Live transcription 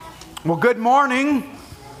Well, good morning. Good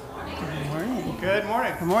morning. Good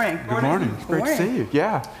morning. Good morning. Good morning. It's great to see you.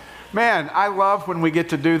 Yeah. Man, I love when we get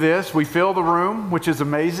to do this. We fill the room, which is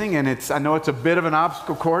amazing, and I know it's a bit of an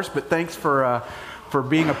obstacle course, but thanks for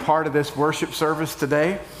being a part of this worship service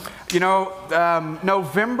today. You know,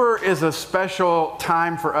 November is a special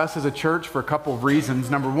time for us as a church for a couple of reasons.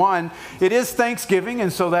 Number one, it is Thanksgiving,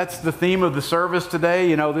 and so that's the theme of the service today.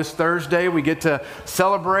 You know, this Thursday we get to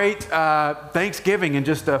celebrate Thanksgiving and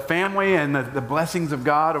just the family and the blessings of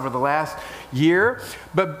God over the last year.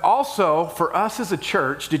 But also for us as a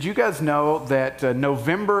church, did you guys know that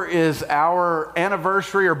November is our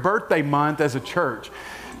anniversary or birthday month as a church?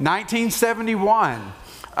 1971.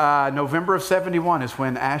 November of 71 is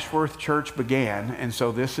when Ashworth Church began, and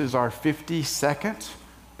so this is our 52nd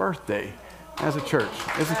birthday as a church.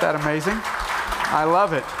 Isn't that amazing? I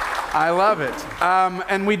love it. I love it.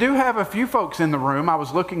 And we do have a few folks in the room, I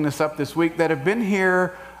was looking this up this week, that have been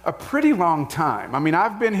here a pretty long time. I mean,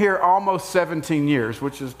 I've been here almost 17 years,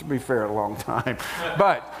 which is, to be fair, a long time.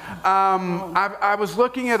 But I was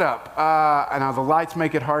looking it up, and the lights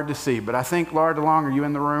make it hard to see, but I think, Laura DeLong, are you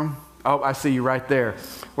in the room? Oh, I see you right there.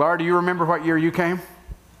 Laura, do you remember what year you came?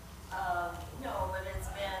 No, but it's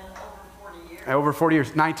been over 40 years. Over 40 years.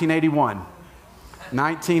 1981.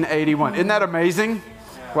 1981. Isn't that amazing?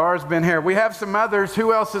 Yeah. Laura's been here. We have some others.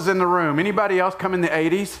 Who else is in the room? Anybody else come in the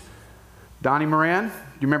 80s? Donnie Moran, do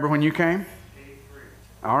you remember when you came? 83.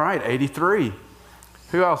 All right, 83.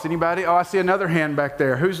 Who else? Anybody? Oh, I see another hand back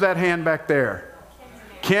there. Who's that hand back there?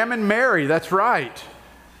 Kim and Mary, that's right.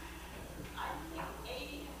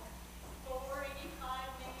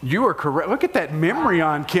 You are correct. Look at that memory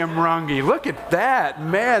on Kim Runge. Look at that.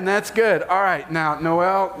 Man, that's good. All right. Now,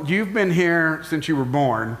 Noelle, you've been here since you were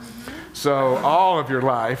born. So all of your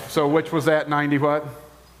life. So which was that, 90 what?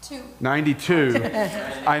 92.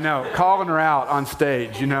 I know. Calling her out on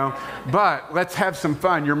stage, you know. But let's have some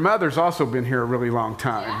fun. Your mother's also been here a really long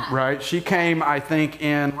time, right? She came, I think,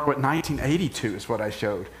 in 1982 is what I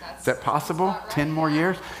showed. Is that possible? Right. 10 more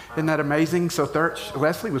years? Isn't that amazing? So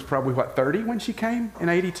Leslie was probably, 30 when she came in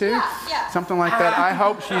 82? Yeah. Something like that. I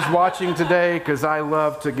hope she's watching today because I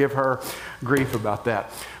love to give her grief about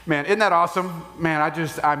that. Man, isn't that awesome? Man,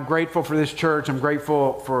 I'm grateful for this church. I'm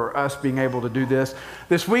grateful for us being able to do this.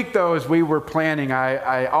 This week, though, as we were planning,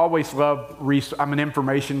 I always love, I'm an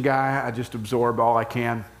information guy. I just absorb all I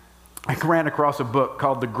can. I ran across a book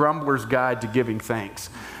called The Grumbler's Guide to Giving Thanks.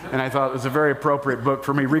 And I thought it was a very appropriate book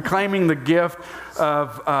for me. Reclaiming the gift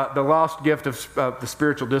of, the lost gift of the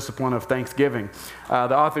spiritual discipline of Thanksgiving.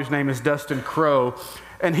 The author's name is Dustin Crowe.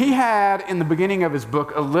 And he had, in the beginning of his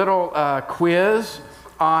book, a little quiz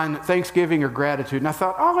on Thanksgiving or gratitude. And I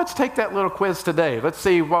thought, let's take that little quiz today. Let's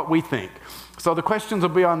see what we think. So the questions will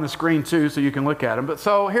be on the screen too, so you can look at them. But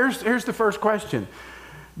so here's the first question.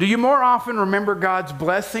 Do you more often remember God's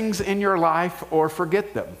blessings in your life or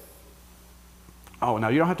forget them? Oh, no,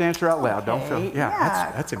 you don't have to answer out loud. Don't feel,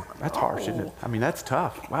 that's harsh, isn't it? I mean, that's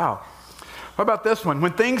tough. Wow. What about this one?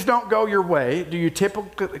 When things don't go your way, do you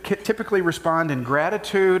typically respond in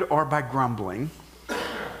gratitude or by grumbling?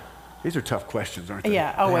 These are tough questions, aren't they?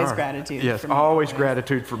 Yeah, always gratitude. Yes, always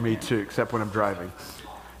gratitude for me too, except when I'm driving.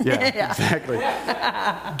 Yeah, exactly.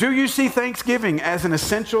 Do you see Thanksgiving as an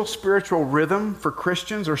essential spiritual rhythm for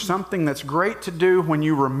Christians or something that's great to do when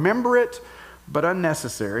you remember it, but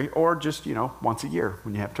unnecessary, or just, once a year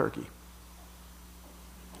when you have turkey?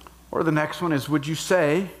 Or the next one is, would you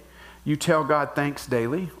say you tell God thanks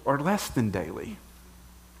daily or less than daily?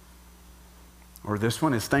 Or this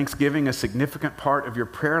one, is Thanksgiving a significant part of your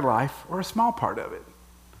prayer life or a small part of it?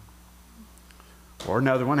 Or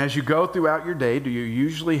another one, as you go throughout your day, do you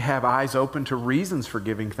usually have eyes open to reasons for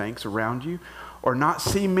giving thanks around you or not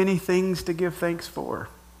see many things to give thanks for?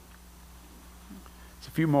 There's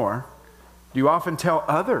a few more. Do you often tell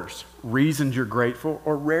others reasons you're grateful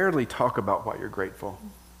or rarely talk about what you're grateful?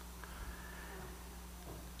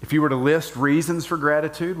 If you were to list reasons for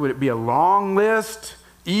gratitude, would it be a long list,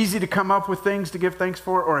 easy to come up with things to give thanks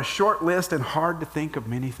for, or a short list and hard to think of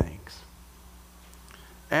many things?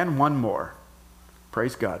 And one more.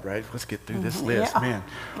 Praise God, right? Let's get through this list, man.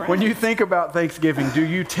 When you think about Thanksgiving, do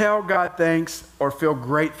you tell God thanks or feel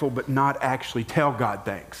grateful but not actually tell God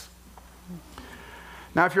thanks?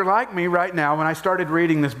 Now, if you're like me right now, when I started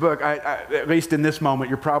reading this book, at least in this moment,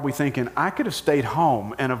 you're probably thinking, I could have stayed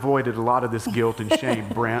home and avoided a lot of this guilt and shame,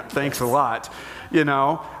 Brent. Thanks a lot.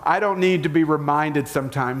 I don't need to be reminded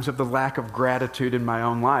sometimes of the lack of gratitude in my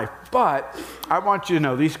own life. But I want you to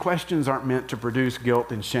know these questions aren't meant to produce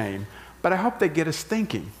guilt and shame. But I hope they get us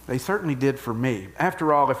thinking. They certainly did for me.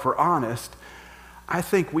 After all, if we're honest, I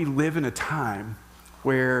think we live in a time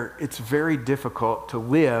where it's very difficult to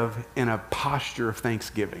live in a posture of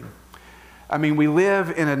thanksgiving. I mean, we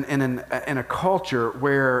live in a culture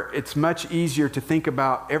where it's much easier to think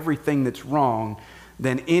about everything that's wrong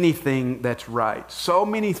than anything that's right. So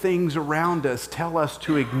many things around us tell us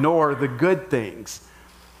to ignore the good things,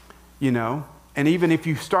 you know. And even if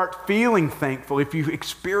you start feeling thankful, if you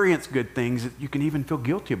experience good things, you can even feel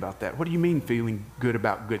guilty about that. What do you mean feeling good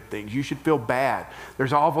about good things? You should feel bad.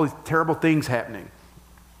 There's all these terrible things happening.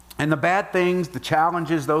 And the bad things, the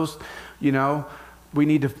challenges, those, you know, we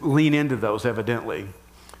need to lean into those, evidently.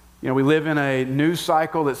 You know, we live in a news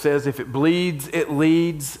cycle that says if it bleeds, it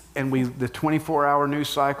leads, and the 24-hour news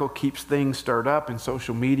cycle keeps things stirred up, and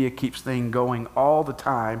social media keeps things going all the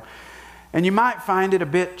time. And you might find it a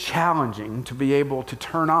bit challenging to be able to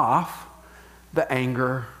turn off the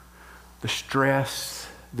anger, the stress,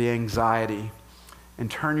 the anxiety, and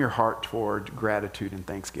turn your heart toward gratitude and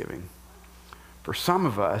thanksgiving. For some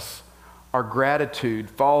of us, our gratitude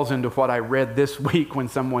falls into what I read this week when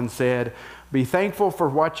someone said, be thankful for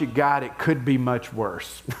what you got, it could be much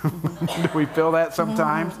worse. Do we feel that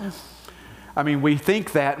sometimes? I mean, we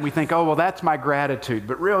think that and we think, oh, well, that's my gratitude.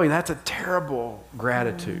 But really, that's a terrible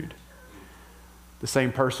gratitude. The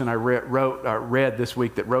same person I read this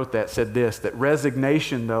week that wrote that said this, that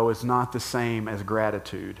resignation, though, is not the same as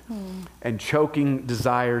gratitude. And choking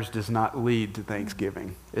desires does not lead to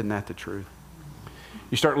thanksgiving. Isn't that the truth?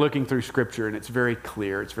 You start looking through Scripture, and it's very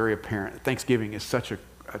clear, it's very apparent. Thanksgiving is such a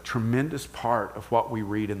tremendous part of what we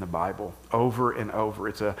read in the Bible over and over.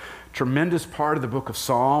 It's a tremendous part of the book of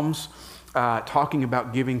Psalms, talking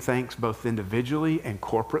about giving thanks both individually and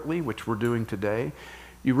corporately, which we're doing today.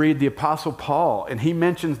 You read the Apostle Paul, and he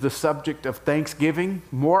mentions the subject of thanksgiving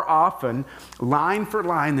more often, line for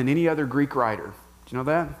line, than any other Greek writer. Do you know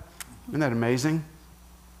that? Isn't that amazing?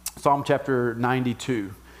 Psalm chapter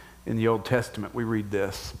 92 in the Old Testament, we read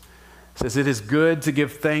this. It says, it is good to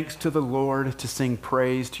give thanks to the Lord, to sing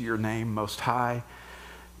praise to your name most high,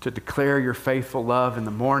 to declare your faithful love in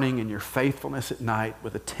the morning and your faithfulness at night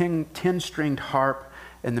with a 10-stringed harp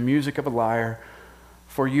and the music of a lyre.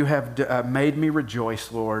 For you have made me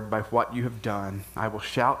rejoice, Lord, by what you have done. I will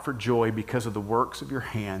shout for joy because of the works of your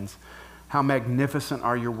hands. How magnificent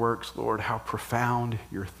are your works, Lord. How profound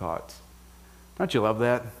your thoughts. Don't you love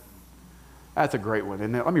that? That's a great one.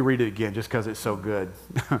 And let me read it again just because it's so good.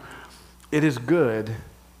 It is good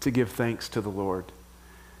to give thanks to the Lord,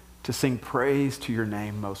 to sing praise to your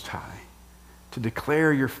name most high, to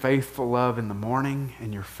declare your faithful love in the morning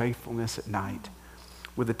and your faithfulness at night,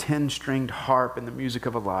 with a 10-stringed harp and the music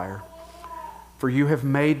of a lyre. For you have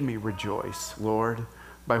made me rejoice, Lord,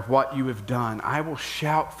 by what you have done. I will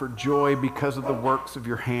shout for joy because of the works of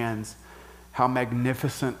your hands. How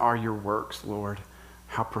magnificent are your works, Lord.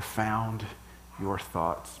 How profound your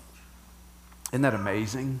thoughts. Isn't that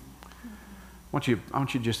amazing? I want you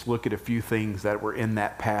to just look at a few things that were in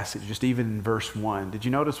that passage, just even in verse 1. Did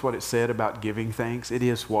you notice what it said about giving thanks? It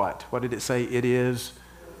is what? What did it say? It is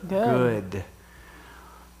good.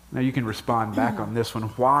 Now you can respond back on this one.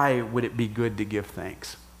 Why would it be good to give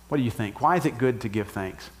thanks? What do you think? Why is it good to give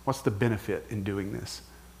thanks? What's the benefit in doing this?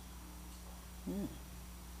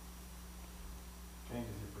 Changes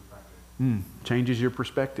your perspective. Changes your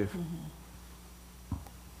perspective.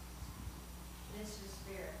 Lifts your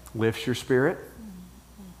spirit. Lifts your spirit.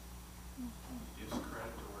 Gives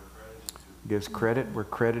credit to where credit is due. Gives credit where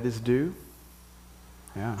credit is due.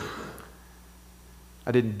 Yeah.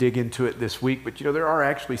 I didn't dig into it this week, but you know, there are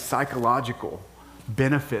actually psychological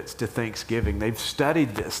benefits to Thanksgiving. They've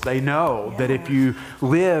studied this. They know that if you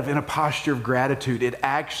live in a posture of gratitude, it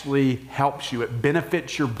actually helps you. It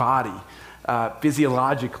benefits your body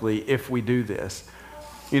physiologically if we do this.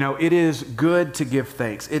 You know, it is good to give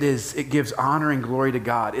thanks. It gives honor and glory to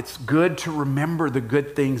God. It's good to remember the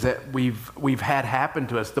good things that we've had happen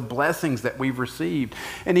to us, the blessings that we've received.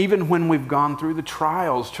 And even when we've gone through the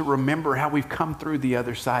trials, to remember how we've come through the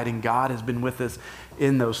other side and God has been with us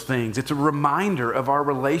in those things. It's a reminder of our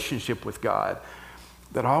relationship with God,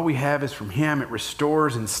 that all we have is from Him. It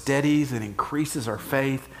restores and steadies and increases our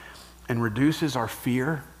faith and reduces our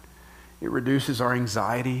fear. It reduces our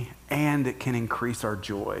anxiety, and it can increase our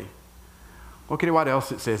joy. Look at what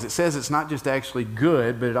else it says. It says it's not just actually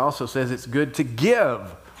good, but it also says it's good to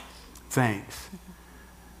give thanks.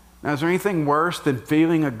 Now, is there anything worse than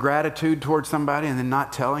feeling a gratitude towards somebody and then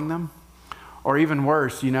not telling them? Or even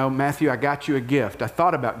worse, you know, Matthew, I got you a gift. I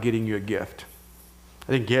thought about getting you a gift.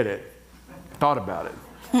 I didn't get it. I thought about it.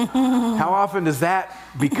 How often does that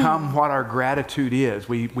become what our gratitude is?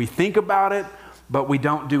 We think about it, but we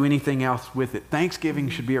don't do anything else with it. Thanksgiving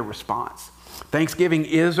should be a response. Thanksgiving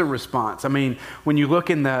is a response. I mean, when you look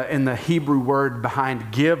in the Hebrew word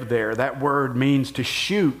behind give there, that word means to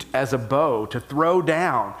shoot as a bow, to throw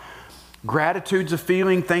down. Gratitude's a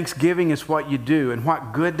feeling. Thanksgiving is what you do. And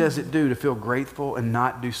what good does it do to feel grateful and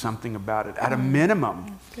not do something about it? At a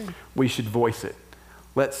minimum, we should voice it.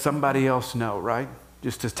 Let somebody else know, right?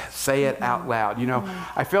 Just to say it out loud. You know,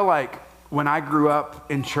 I feel like when I grew up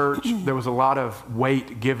in church, there was a lot of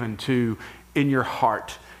weight given to in your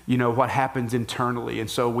heart, you know, what happens internally. And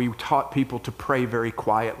so we taught people to pray very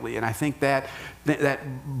quietly. And I think that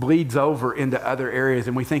bleeds over into other areas.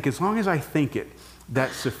 And we think as long as I think it,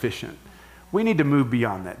 that's sufficient. We need to move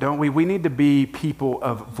beyond that, don't we? We need to be people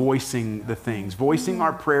of voicing the things, voicing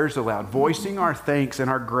our prayers aloud, voicing our thanks and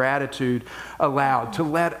our gratitude aloud to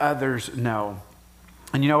let others know.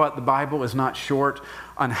 And you know what? The Bible is not short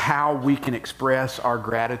on how we can express our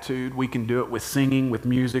gratitude. We can do it with singing, with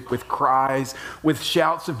music, with cries, with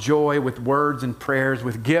shouts of joy, with words and prayers,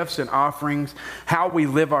 with gifts and offerings, how we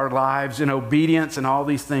live our lives in obedience and all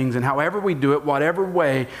these things. And however we do it, whatever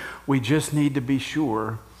way, we just need to be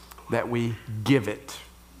sure that we give it.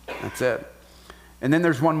 That's it. And then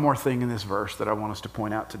there's one more thing in this verse that I want us to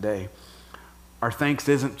point out today. Our thanks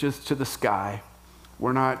isn't just to the sky.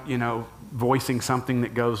 We're not, voicing something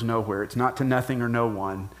that goes nowhere. It's not to nothing or no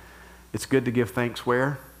one. It's good to give thanks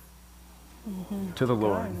where? To the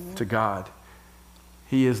Lord, to God.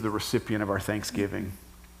 He is the recipient of our thanksgiving.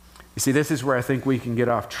 You see, this is where I think we can get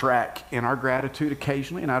off track in our gratitude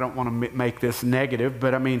occasionally, and I don't want to make this negative,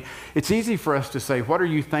 but I mean, it's easy for us to say, what are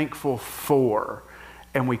you thankful for?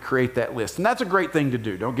 And we create that list. And that's a great thing to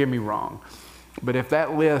do, don't get me wrong. But if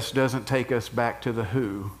that list doesn't take us back to the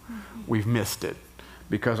who, we've missed it.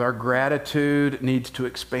 Because our gratitude needs to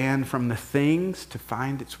expand from the things to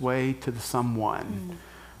find its way to the someone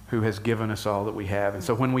who has given us all that we have. And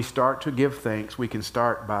so when we start to give thanks, we can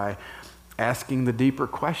start by asking the deeper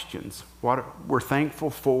questions. We're thankful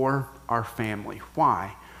for our family.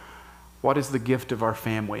 Why? What is the gift of our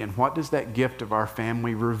family? And what does that gift of our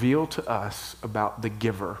family reveal to us about the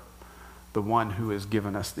giver, the one who has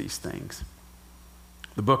given us these things?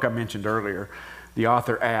 The book I mentioned earlier, the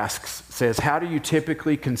author says, how do you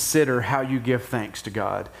typically consider how you give thanks to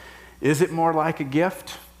God? Is it more like a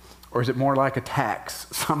gift, or is it more like a tax,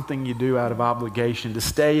 something you do out of obligation to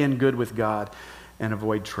stay in good with God and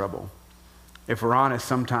avoid trouble? If we're honest,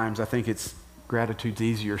 sometimes I think gratitude's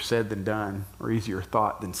easier said than done, or easier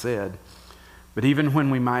thought than said. But even when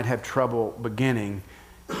we might have trouble beginning,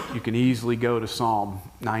 you can easily go to Psalm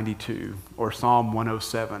 92 or Psalm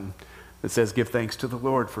 107 that says, give thanks to the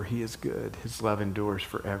Lord, for he is good. His love endures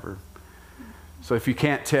forever. So if you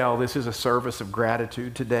can't tell, this is a service of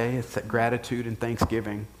gratitude today. It's that gratitude and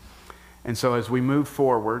thanksgiving. And so as we move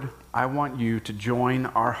forward, I want you to join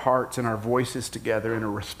our hearts and our voices together in a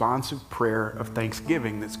responsive prayer of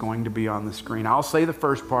thanksgiving that's going to be on the screen. I'll say the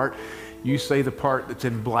first part. You say the part that's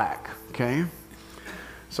in black, okay?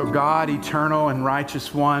 So God, eternal and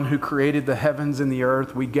righteous one who created the heavens and the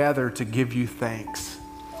earth, we gather to give you thanks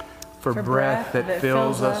for breath that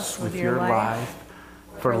fills us with your life,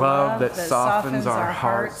 for love that softens our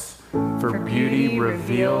hearts, for beauty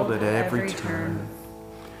revealed at every turn.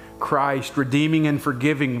 Christ, redeeming and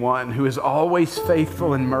forgiving one who is always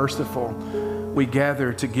faithful and merciful, we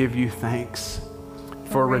gather to give you thanks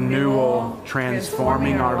for renewal,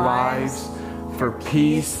 transforming our lives, for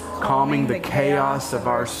peace, calming the chaos of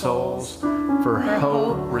our souls, for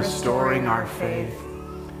hope, restoring our faith.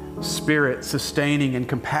 Spirit, sustaining and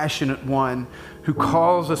compassionate one who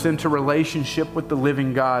calls us into relationship with the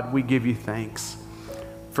living God, we give you thanks.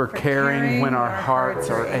 For caring when our hearts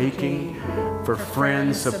are aching, for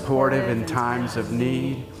friends supportive in times of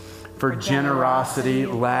need, for generosity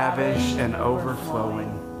lavish and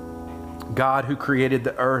overflowing. God who created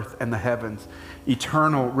the earth and the heavens,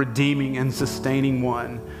 eternal, redeeming, and sustaining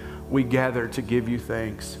one, we gather to give you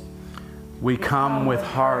thanks. We come with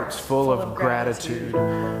hearts full of gratitude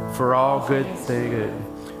for all good things.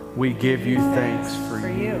 We give you thanks for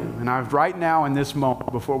you. And right now in this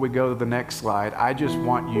moment, before we go to the next slide, I just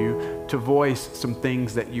want you to voice some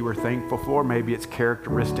things that you are thankful for. Maybe it's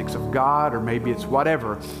characteristics of God, or maybe it's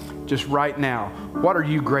whatever. Just right now, what are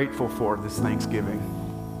you grateful for this Thanksgiving?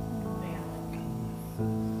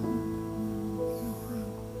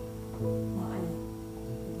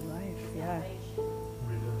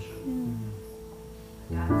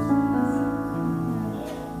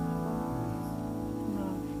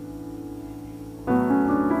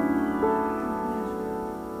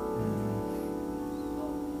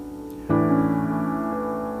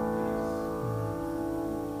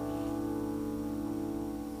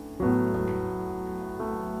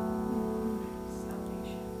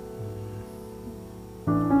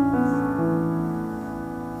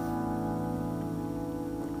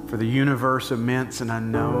 for the universe immense and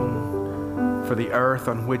unknown, for the earth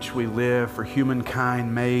on which we live, for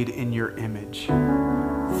humankind made in your image.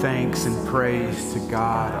 Thanks and praise to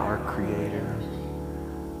God, our Creator,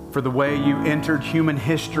 for the way you entered human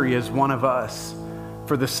history as one of us,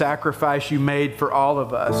 for the sacrifice you made for all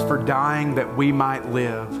of us, for dying that we might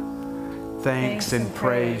live. Thanks and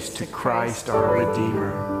praise to Christ, our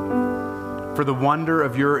Redeemer, for the wonder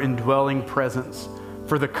of your indwelling presence,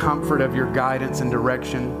 for the comfort of your guidance and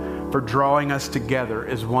direction, for drawing us together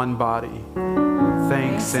as one body.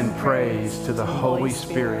 Thanks and praise to the Holy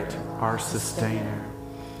Spirit, our sustainer.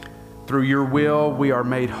 Through your will, we are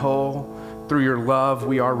made whole. Through your love,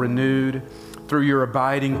 we are renewed. Through your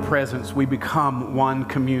abiding presence, we become one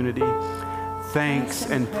community. Thanks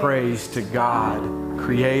and praise to God,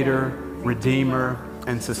 Creator, Redeemer,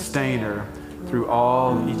 and Sustainer through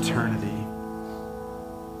all eternity.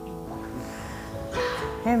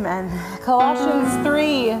 Amen. Colossians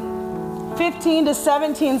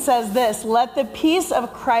 3:15-17 says this, "Let the peace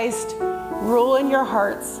of Christ rule in your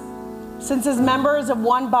hearts. Since as members of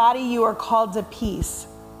one body you are called to peace,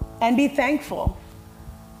 and be thankful.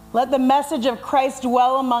 Let the message of Christ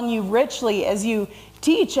dwell among you richly as you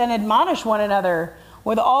teach and admonish one another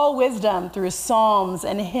with all wisdom through psalms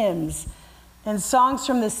and hymns and songs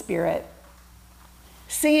from the Spirit,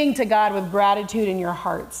 singing to God with gratitude in your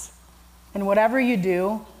hearts. And whatever you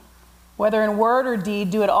do, whether in word or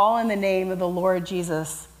deed, do it all in the name of the Lord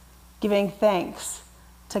Jesus, giving thanks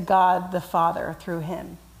to God the Father through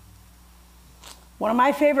him." One of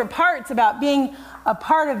my favorite parts about being a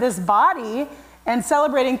part of this body and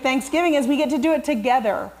celebrating Thanksgiving is we get to do it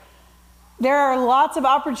together. There are lots of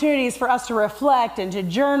opportunities for us to reflect and to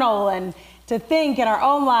journal and to think in our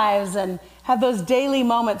own lives and have those daily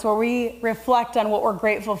moments where we reflect on what we're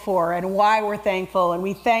grateful for and why we're thankful, and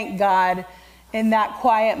we thank God in that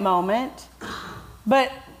quiet moment.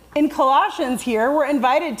 But in Colossians here, we're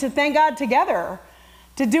invited to thank God together,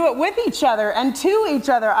 to do it with each other and to each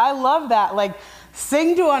other. I love that. Like,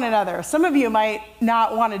 sing to one another. Some of you might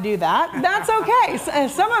not want to do that. That's okay.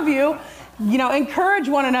 Some of you, encourage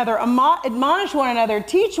one another, admonish one another,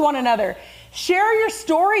 teach one another, share your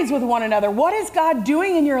stories with one another. What is God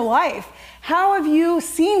doing in your life? How have you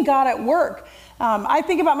seen God at work? I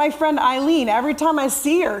think about my friend Eileen. Every time I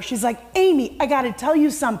see her, she's like, "Amy, I got to tell you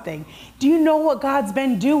something. Do you know what God's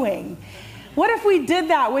been doing?" What if we did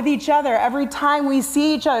that with each other every time we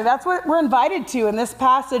see each other? That's what we're invited to in this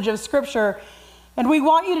passage of Scripture. And we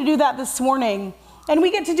want you to do that this morning. And we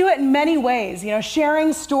get to do it in many ways,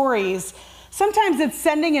 sharing stories. Sometimes it's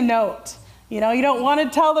sending a note. You don't want to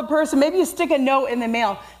tell the person, maybe you stick a note in the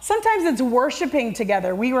mail. Sometimes it's worshiping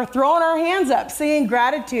together. We were throwing our hands up, singing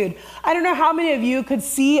gratitude. I don't know how many of you could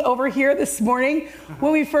see over here this morning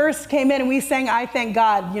when we first came in and we sang "I Thank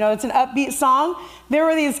God." It's an upbeat song. There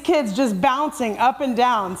were these kids just bouncing up and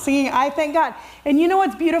down, singing "I Thank God." And you know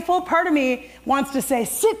what's beautiful? Part of me wants to say,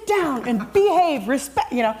 sit down and behave,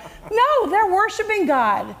 respect, No, they're worshiping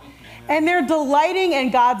God. And they're delighting in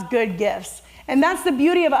God's good gifts. And that's the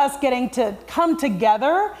beauty of us getting to come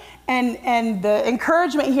together and the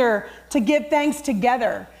encouragement here to give thanks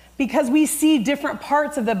together, because we see different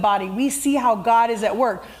parts of the body. We see how God is at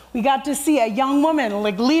work. We got to see a young woman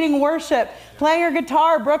leading worship, playing her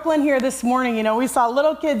guitar, Brooklyn here this morning. We saw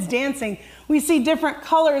little kids dancing. We see different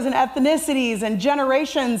colors and ethnicities and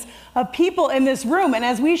generations of people in this room. And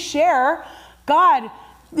as we share, God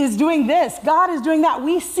is doing this, God is doing that.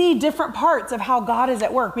 We see different parts of how God is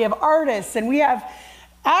at work. We have artists and we have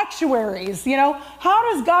actuaries. How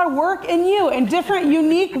does God work in you in different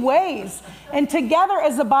unique ways? And together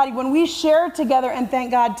as a body, when we share together and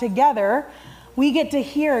thank God together, we get to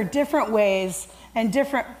hear different ways and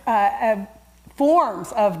different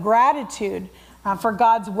forms of gratitude for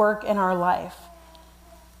God's work in our life.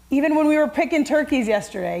 Even when we were picking turkeys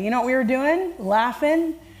yesterday, you know what we were doing?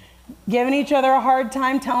 Laughing, giving each other a hard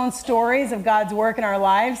time, telling stories of God's work in our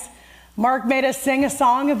lives. Mark made us sing a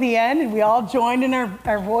song at the end, and we all joined in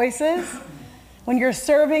our voices. When you're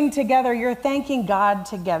serving together, you're thanking God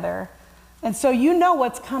together. And so you know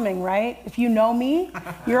what's coming, right? If you know me,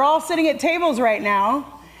 you're all sitting at tables right now.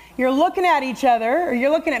 You're looking at each other, or you're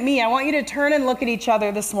looking at me. I want you to turn and look at each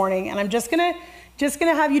other this morning. And I'm just gonna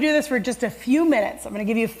have you do this for just a few minutes. I'm gonna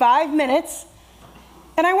give you 5 minutes.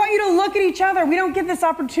 And I want you to look at each other. We don't get this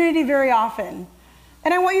opportunity very often.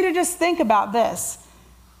 And I want you to just think about this.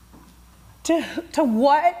 To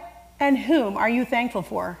what and whom are you thankful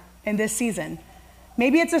for in this season?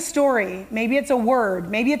 Maybe it's a story. Maybe it's a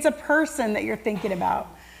word. Maybe it's a person that you're thinking about.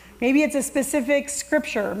 Maybe it's a specific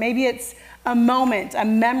scripture. Maybe it's a moment, a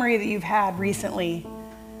memory that you've had recently.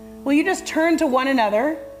 Will you just turn to one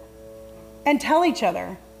another and tell each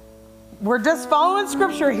other, we're just following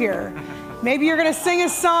scripture here. Maybe you're going to sing a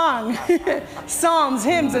song, psalms,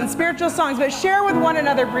 hymns, and spiritual songs, but share with one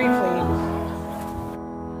another briefly.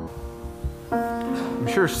 I'm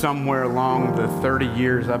sure somewhere along the 30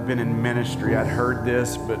 years I've been in ministry, I'd heard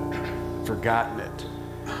this, but forgotten it.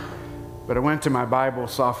 But I went to my Bible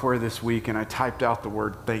software this week and I typed out the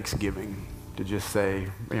word Thanksgiving to just say,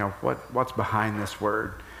 what's behind this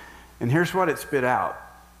word? And here's what it spit out.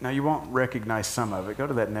 Now you won't recognize some of it. Go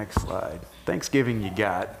to that next slide. Thanksgiving you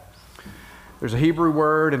got. There's a Hebrew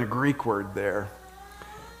word and a Greek word there.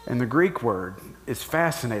 And the Greek word is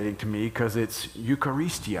fascinating to me because it's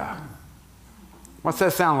Eucharistia. What's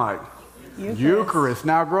that sound like? Eucharist.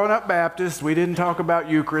 Now, growing up Baptist, we didn't talk about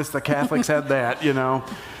Eucharist. The Catholics had that,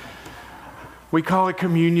 We call it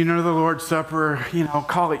communion or the Lord's Supper,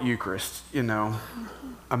 call it Eucharist,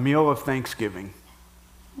 a meal of thanksgiving.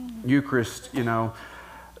 Eucharist,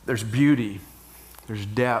 there's beauty, there's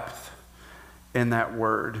depth in that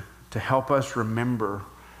word to help us remember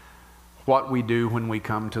what we do when we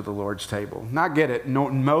come to the Lord's table. Now, get it,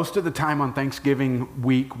 most of the time on Thanksgiving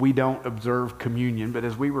week, we don't observe communion, but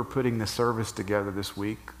as we were putting the service together this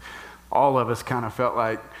week, all of us kind of felt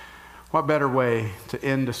like, what better way to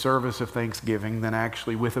end a service of Thanksgiving than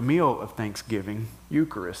actually with a meal of Thanksgiving,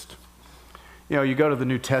 Eucharist? You go to the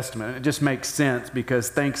New Testament, it just makes sense because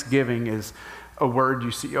Thanksgiving is a word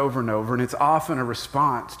you see over and over, and it's often a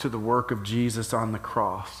response to the work of Jesus on the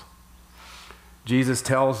cross. Jesus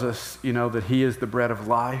tells us, that he is the bread of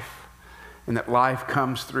life, and that life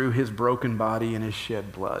comes through his broken body and his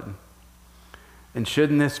shed blood. And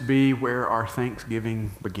shouldn't this be where our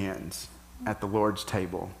Thanksgiving begins? At the Lord's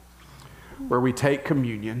table, where we take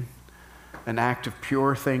communion, an act of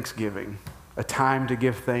pure thanksgiving, a time to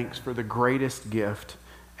give thanks for the greatest gift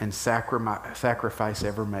and sacrifice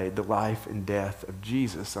ever made, the life and death of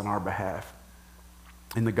Jesus on our behalf.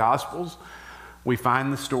 In the Gospels, we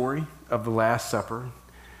find the story of the Last Supper,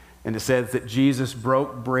 and it says that Jesus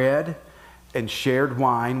broke bread and shared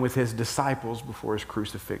wine with his disciples before his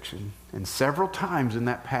crucifixion. And several times in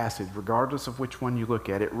that passage, regardless of which one you look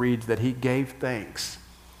at, it reads that he gave thanks,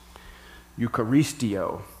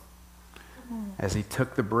 Eucharistio, as he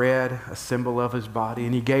took the bread, a symbol of his body,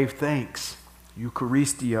 and he gave thanks,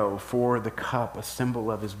 Eucharistio, for the cup, a symbol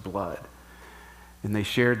of his blood. And they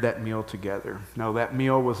shared that meal together. No, that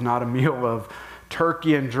meal was not a meal of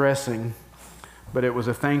turkey and dressing, but it was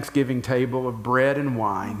a Thanksgiving table of bread and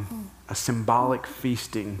wine, a symbolic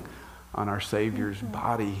feasting on our Savior's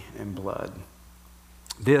body and blood.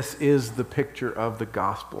 This is the picture of the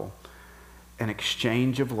gospel, an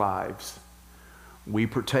exchange of lives. We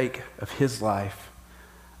partake of his life,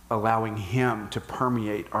 allowing him to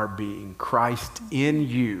permeate our being. Christ in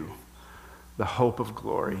you, the hope of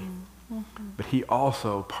glory. But he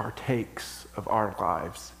also partakes of our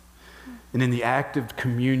lives. And in the act of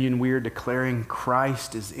communion, we are declaring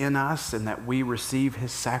Christ is in us and that we receive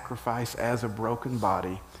his sacrifice as a broken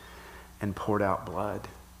body and poured out blood.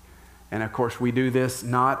 And of course, we do this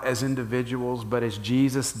not as individuals, but as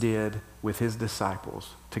Jesus did with his disciples,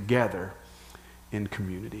 together in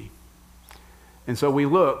community. And so we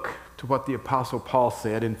look to what the Apostle Paul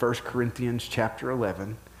said in 1 Corinthians chapter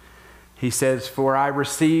 11. He says, "For I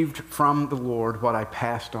received from the Lord what I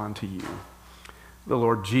passed on to you. The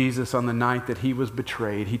Lord Jesus, on the night that he was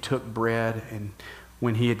betrayed, he took bread, and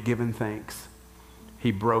when he had given thanks,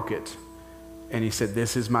 he broke it. And he said,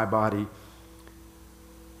 'This is my body,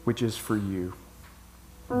 which is for you.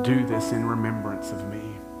 Do this in remembrance of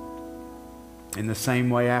me.' In the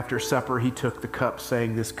same way, after supper, he took the cup,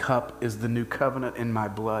 saying, 'This cup is the new covenant in my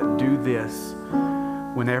blood. Do this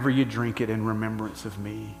whenever you drink it in remembrance of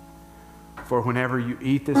me. For whenever you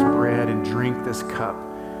eat this bread and drink this cup,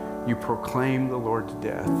 you proclaim the Lord's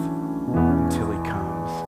death until he